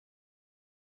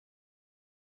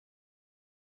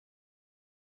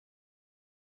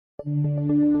In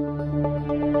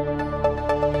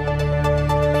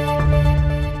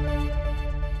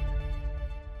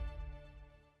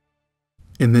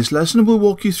this lesson, we'll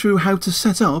walk you through how to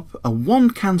set up a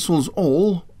one cancels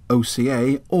all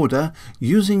OCA order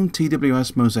using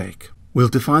TWS Mosaic. We'll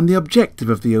define the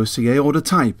objective of the OCA order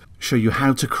type, show you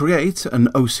how to create an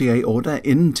OCA order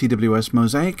in TWS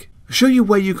Mosaic, show you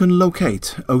where you can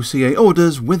locate OCA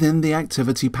orders within the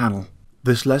activity panel.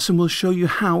 This lesson will show you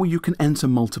how you can enter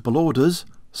multiple orders,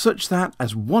 such that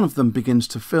as one of them begins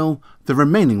to fill, the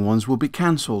remaining ones will be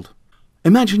cancelled.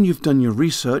 Imagine you've done your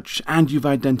research and you've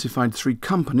identified 3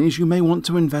 companies you may want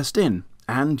to invest in,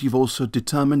 and you've also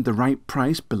determined the right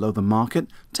price below the market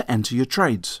to enter your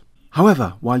trades.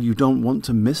 However, while you don't want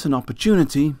to miss an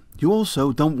opportunity, you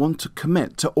also don't want to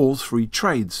commit to all 3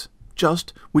 trades,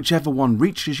 just whichever one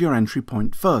reaches your entry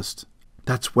point first.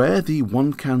 That's where the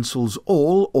one cancels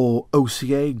all or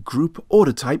OCA group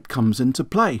order type comes into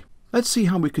play. Let's see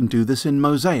how we can do this in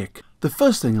Mosaic. The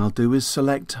first thing I'll do is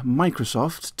select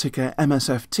Microsoft, ticker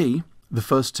MSFT, the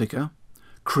first ticker,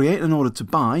 create an order to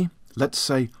buy, let's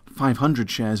say 500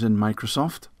 shares in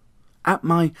Microsoft, at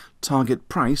my target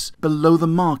price below the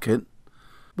market,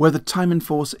 where the time in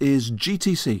force is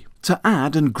GTC. To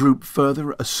add and group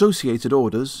further associated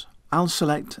orders, I'll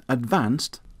select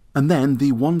Advanced, and then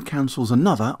the one cancels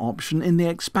another option in the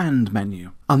Expand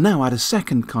menu. I'll now add a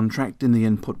second contract in the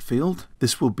input field.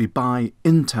 This will be by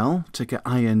Intel, ticker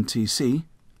INTC,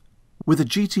 with a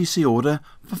GTC order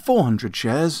for 400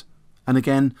 shares, and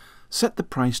again, set the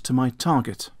price to my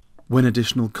target. When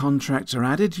additional contracts are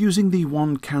added using the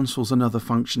one cancels another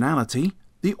functionality,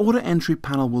 the order entry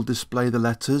panel will display the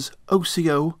letters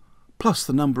OCO plus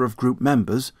the number of group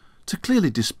members to clearly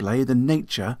display the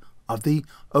nature of the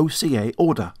OCA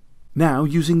order. Now,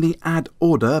 using the Add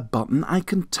Order button, I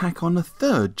can tack on a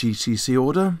third GTC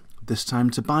order, this time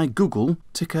to buy Google,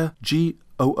 ticker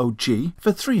GOOG,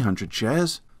 for 300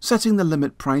 shares, setting the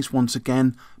limit price once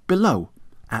again below,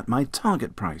 at my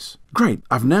target price. Great,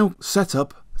 I've now set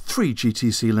up 3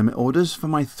 GTC limit orders for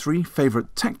my 3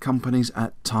 favourite tech companies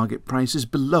at target prices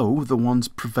below the ones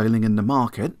prevailing in the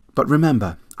market. But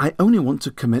remember, I only want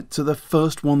to commit to the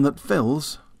first one that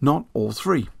fills, not all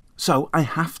 3. So I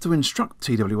have to instruct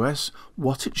TWS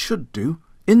what it should do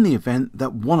in the event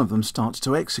that one of them starts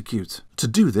to execute. To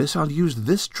do this, I'll use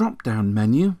this drop-down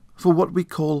menu for what we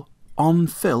call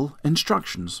Unfill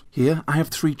Instructions. Here I have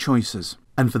 3 choices,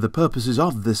 and for the purposes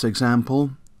of this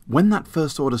example, when that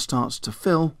first order starts to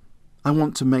fill, I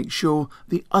want to make sure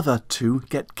the other 2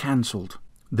 get cancelled.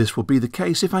 This will be the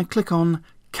case if I click on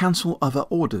Cancel Other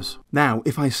Orders. Now,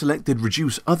 if I selected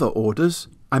Reduce Other Orders,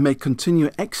 I may continue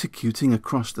executing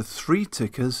across the 3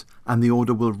 tickers and the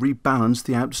order will rebalance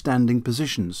the outstanding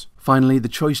positions. Finally, the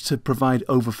choice to provide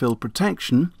overfill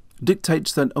protection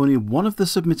dictates that only one of the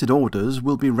submitted orders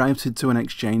will be routed to an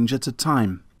exchange at a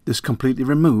time. This completely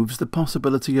removes the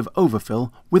possibility of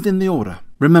overfill within the order.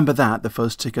 Remember that the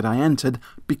first ticket I entered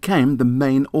became the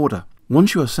main order.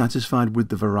 Once you are satisfied with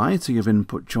the variety of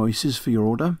input choices for your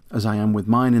order, as I am with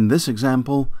mine in this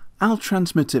example, I'll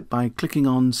transmit it by clicking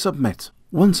on Submit.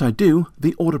 Once I do,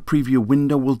 the order preview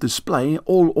window will display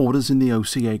all orders in the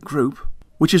OCA group,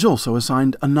 which is also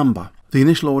assigned a number. The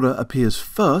initial order appears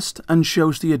first and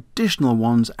shows the additional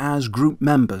ones as group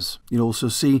members. You'll also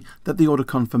see that the order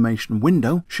confirmation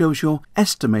window shows your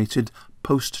estimated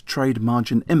post-trade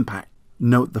margin impact.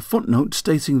 Note the footnote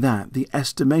stating that the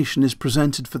estimation is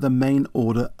presented for the main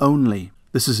order only.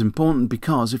 This is important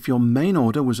because if your main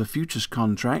order was a futures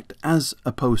contract as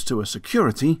opposed to a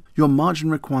security, your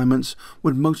margin requirements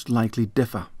would most likely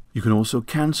differ. You can also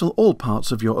cancel all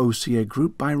parts of your OCA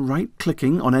group by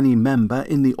right-clicking on any member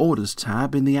in the Orders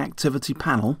tab in the Activity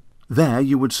panel. There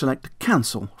you would select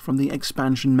Cancel from the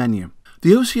Expansion menu.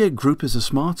 The OCA group is a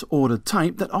smart order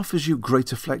type that offers you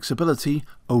greater flexibility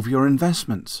over your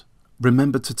investments.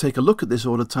 Remember to take a look at this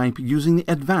order type using the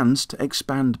Advanced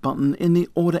Expand button in the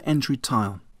Order Entry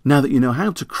tile. Now that you know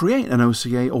how to create an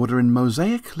OCA order in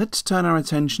Mosaic, let's turn our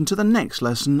attention to the next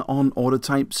lesson on order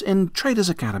types in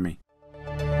Traders Academy.